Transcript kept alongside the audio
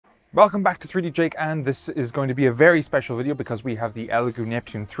Welcome back to 3D Jake, and this is going to be a very special video because we have the Elegoo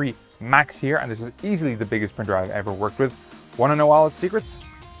Neptune 3 Max here, and this is easily the biggest printer I've ever worked with. Want to know all its secrets?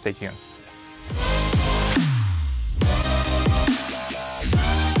 Stay tuned.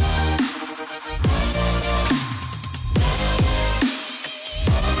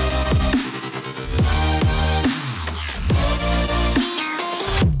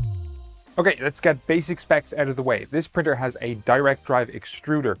 Okay, let's get basic specs out of the way. This printer has a direct drive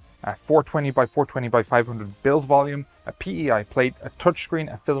extruder, a 420 by 420 by 500 build volume, a PEI plate, a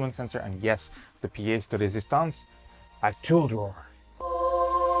touchscreen, a filament sensor, and yes, the pièce de résistance, a tool drawer.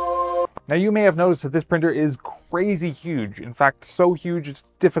 Now you may have noticed that this printer is crazy huge. In fact, so huge it's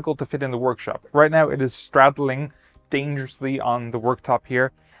difficult to fit in the workshop. Right now it is straddling dangerously on the worktop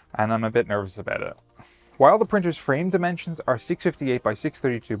here, and I'm a bit nervous about it. While the printer's frame dimensions are 658 by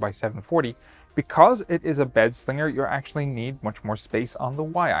 632 by 740, because it is a bed slinger, you actually need much more space on the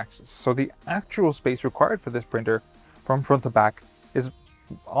y-axis. So the actual space required for this printer from front to back is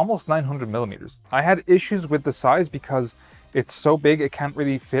almost 900 millimeters. I had issues with the size because it's so big it can't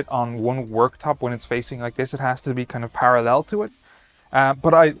really fit on one worktop when it's facing like this. It has to be kind of parallel to it.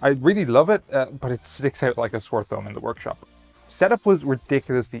 But I really love it, but it sticks out like a sore thumb in the workshop. Setup was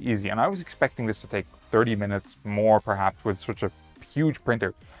ridiculously easy, and I was expecting this to take 30 minutes more perhaps with such a huge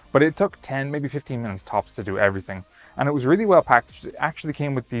printer, but it took 10, maybe 15 minutes tops to do everything. And it was really well packaged. It actually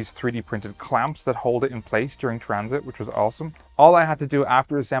came with these 3D printed clamps that hold it in place during transit, which was awesome. All I had to do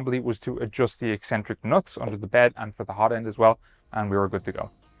after assembly was to adjust the eccentric nuts under the bed and for the hot end as well, and we were good to go.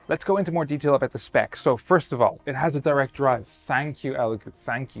 Let's go into more detail about the specs. So first of all, it has a direct drive. Thank you, Elegoo,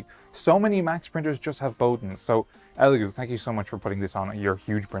 thank you. So many Max printers just have Bowdens, so Elegoo, thank you so much for putting this on your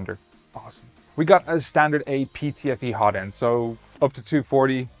huge printer. Awesome. We got as standard a PTFE hot end, so up to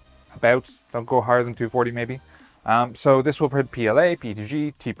 240, about, don't go higher than 240 maybe. So this will print PLA,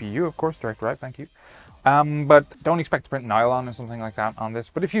 PETG, TPU, of course, direct drive, thank you. But don't expect to print nylon or something like that on this.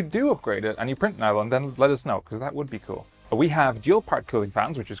 But if you do upgrade it and you print nylon, then let us know, because that would be cool. We have dual part cooling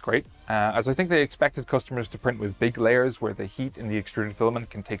fans, which is great, as I think they expected customers to print with big layers where the heat in the extruded filament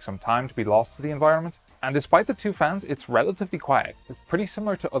can take some time to be lost to the environment. And despite the two fans, it's relatively quiet. It's pretty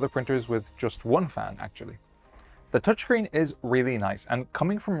similar to other printers with just one fan, actually. The touchscreen is really nice, and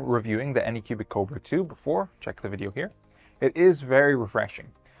coming from reviewing the Anycubic Cobra 2 before, check the video here, it is very refreshing.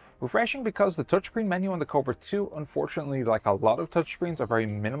 Refreshing because the touchscreen menu on the Cobra 2, unfortunately, like a lot of touchscreens, are very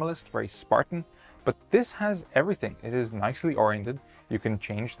minimalist, very Spartan, but this has everything. It is nicely oriented. You can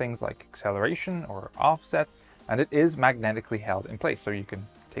change things like acceleration or offset, and it is magnetically held in place, so you can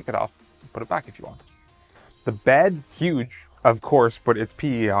take it off and put it back if you want. The bed, huge, of course, but it's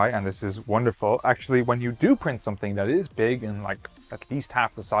PEI, and this is wonderful. Actually, when you do print something that is big and like at least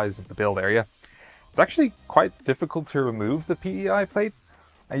half the size of the build area, it's actually quite difficult to remove the PEI plate.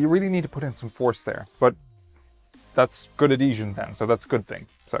 You really need to put in some force there, but that's good adhesion then, so that's a good thing.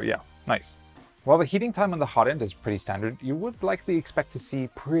 So yeah, nice. While the heating time on the hot end is pretty standard, you would likely expect to see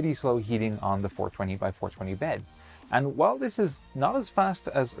pretty slow heating on the 420 by 420 bed. And while this is not as fast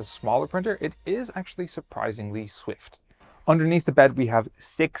as a smaller printer, it is actually surprisingly swift. Underneath the bed we have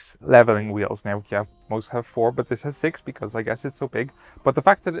 6 leveling wheels. Now, yeah, most have 4, but this has 6 because I guess it's so big. But the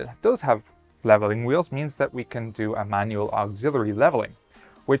fact that it does have leveling wheels means that we can do a manual auxiliary leveling,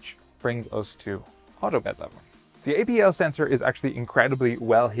 which brings us to auto bed leveling. The ABL sensor is actually incredibly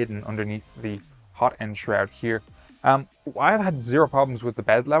well hidden underneath the hot end shroud here. I've had 0 problems with the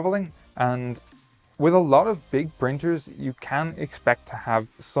bed leveling, and with a lot of big printers, you can expect to have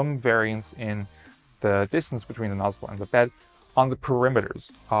some variance in the distance between the nozzle and the bed on the perimeters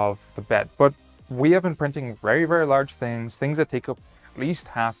of the bed. But we have been printing very, very large things that take up at least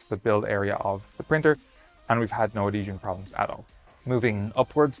half the build area of the printer, and we've had no adhesion problems at all. Moving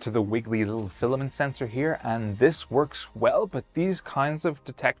upwards to the wiggly little filament sensor here, and this works well, but these kinds of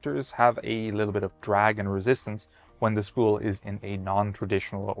detectors have a little bit of drag and resistance when the spool is in a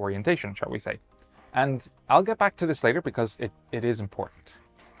non-traditional orientation, shall we say. And I'll get back to this later because it is important.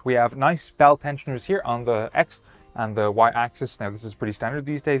 We have nice bell tensioners here on the X and the Y axis. Now this is pretty standard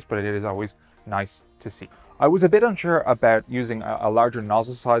these days, but it is always nice to see. I was a bit unsure about using a larger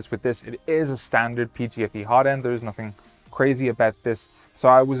nozzle size with this. It is a standard PTFE hot end. There's nothing crazy about this. So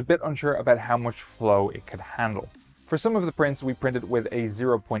I was a bit unsure about how much flow it could handle. For some of the prints, we printed with a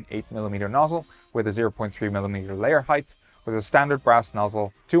 0.8mm nozzle with a 0.3mm layer height, with a standard brass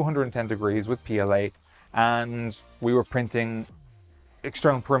nozzle, 210 degrees with PLA, and we were printing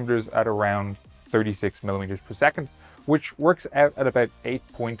external perimeters at around 36 millimeters per second, which works out at about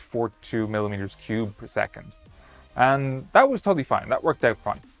 8.42 millimeters cubed per second. And that was totally fine. That worked out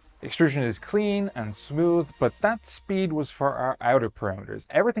fine. Extrusion is clean and smooth, but that speed was for our outer parameters.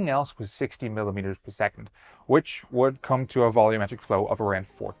 Everything else was 60 millimeters per second, which would come to a volumetric flow of around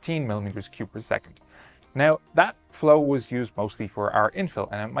 14 millimeters cubed per second. Now, that flow was used mostly for our infill,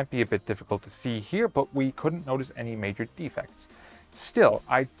 and it might be a bit difficult to see here, but we couldn't notice any major defects. Still,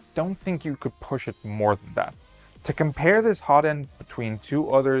 I don't think you could push it more than that. To compare this Hotend between two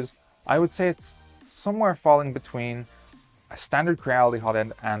others, I would say it's somewhere falling between a standard Creality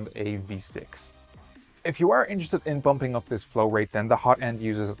Hotend and a V6. If you are interested in bumping up this flow rate, then the Hotend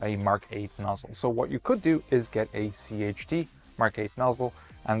uses a Mark 8 nozzle. So what you could do is get a CHT Mark 8 nozzle,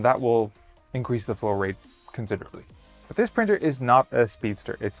 and that will increase the flow rate considerably. But this printer is not a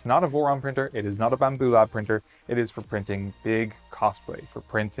speedster. It's not a Voron printer. It is not a Bamboo Lab printer. It is for printing big cosplay, for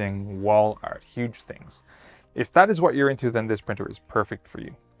printing wall art, huge things. If that is what you're into, then this printer is perfect for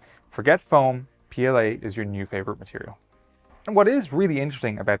you. Forget foam, PLA is your new favorite material. And what is really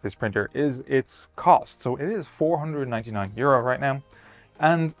interesting about this printer is its cost. So it is €499 right now.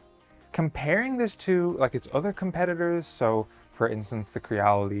 And comparing this to like its other competitors, so for instance, the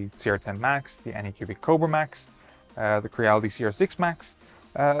Creality CR10 Max, the Anycubic Cobra Max, the Creality CR6 Max,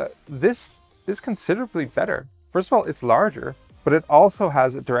 this is considerably better. First of all, it's larger, but it also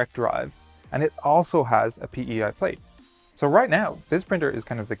has a direct drive, and it also has a PEI plate. So right now, this printer is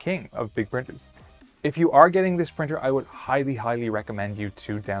kind of the king of big printers. If you are getting this printer, I would highly recommend you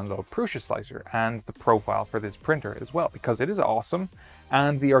to download Prusa Slicer and the profile for this printer as well, because it is awesome,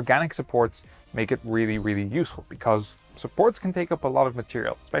 and the organic supports make it really useful, because supports can take up a lot of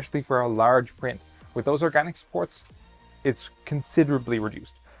material, especially for a large print. With those organic supports, it's considerably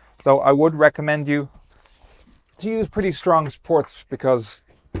reduced. Though I would recommend you to use pretty strong supports because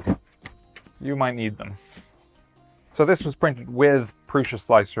you might need them. So this was printed with Prusa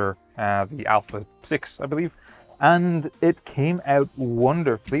Slicer, the Alpha 6, I believe, and it came out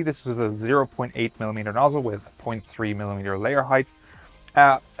wonderfully. This was a 0.8mm nozzle with 0.3mm layer height.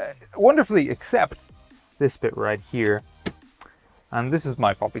 Wonderfully, except this bit right here. And this is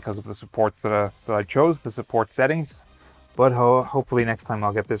my fault because of the supports that I chose, the support settings. But hopefully next time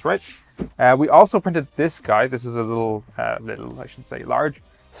I'll get this right. We also printed this guy. This is a I should say, large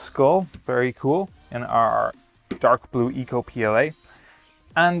skull. Very cool, in our dark blue Eco PLA.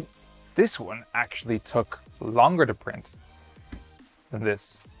 And this one actually took longer to print than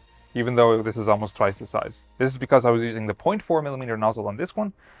this, even though this is almost twice the size. This is because I was using the 0.4mm nozzle on this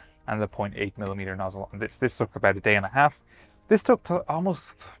one and the 0.8mm nozzle on this. This took about a day and a half. This took almost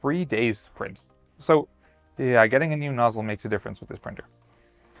 3 days to print. So yeah, getting a new nozzle makes a difference with this printer.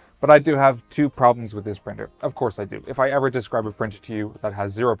 But I do have 2 problems with this printer. Of course I do. If I ever describe a printer to you that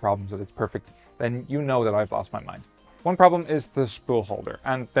has 0 problems, that it's perfect, then you know that I've lost my mind. One problem is the spool holder.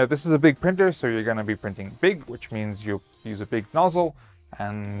 And now this is a big printer, so you're going to be printing big, which means you use a big nozzle,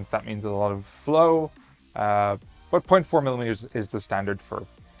 and that means a lot of flow. But 0.4mm is the standard for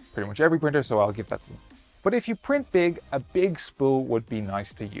pretty much every printer, so I'll give that to you. But if you print big, a big spool would be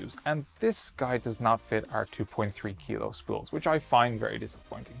nice to use. And this guy does not fit our 2.3 kilo spools, which I find very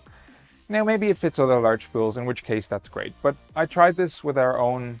disappointing. Now, maybe it fits other large spools, in which case that's great. But I tried this with our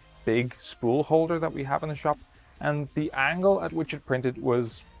own big spool holder that we have in the shop, and the angle at which it printed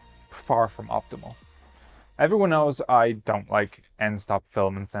was far from optimal. Everyone knows I don't like end-stop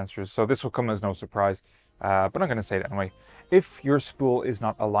filament sensors, so this will come as no surprise, but I'm going to say it anyway. If your spool is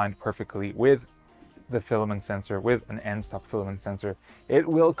not aligned perfectly with the filament sensor, with an end-stop filament sensor, it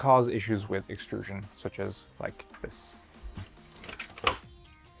will cause issues with extrusion, such as like this.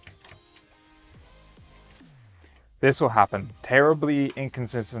 This will happen. Terribly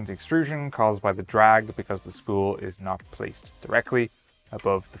inconsistent extrusion caused by the drag because the spool is not placed directly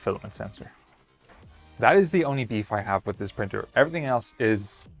above the filament sensor. That is the only beef I have with this printer. Everything else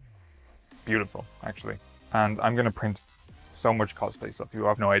is beautiful, actually. And I'm going to print so much cosplay stuff, you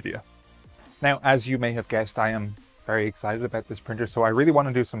have no idea. Now, as you may have guessed, I am very excited about this printer, so I really want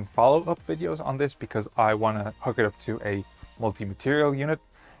to do some follow-up videos on this because I want to hook it up to a multi-material unit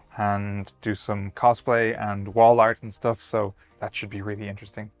and do some cosplay and wall art and stuff, so that should be really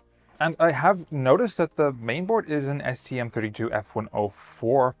interesting. And I have noticed that the mainboard is an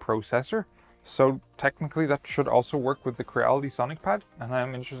STM32F104 processor, so technically that should also work with the Creality Sonic Pad, and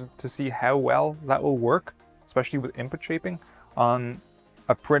I'm interested to see how well that will work, especially with input shaping, on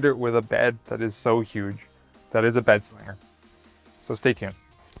a printer with a bed that is so huge. That is a bed slinger. So stay tuned.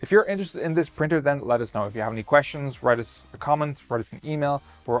 If you're interested in this printer, then let us know. If you have any questions, write us a comment, write us an email.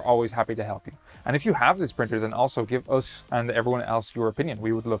 We're always happy to help you. And if you have this printer, then also give us and everyone else your opinion.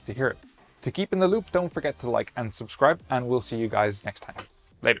 We would love to hear it. To keep in the loop, don't forget to like and subscribe, and we'll see you guys next time.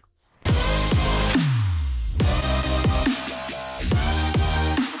 Later.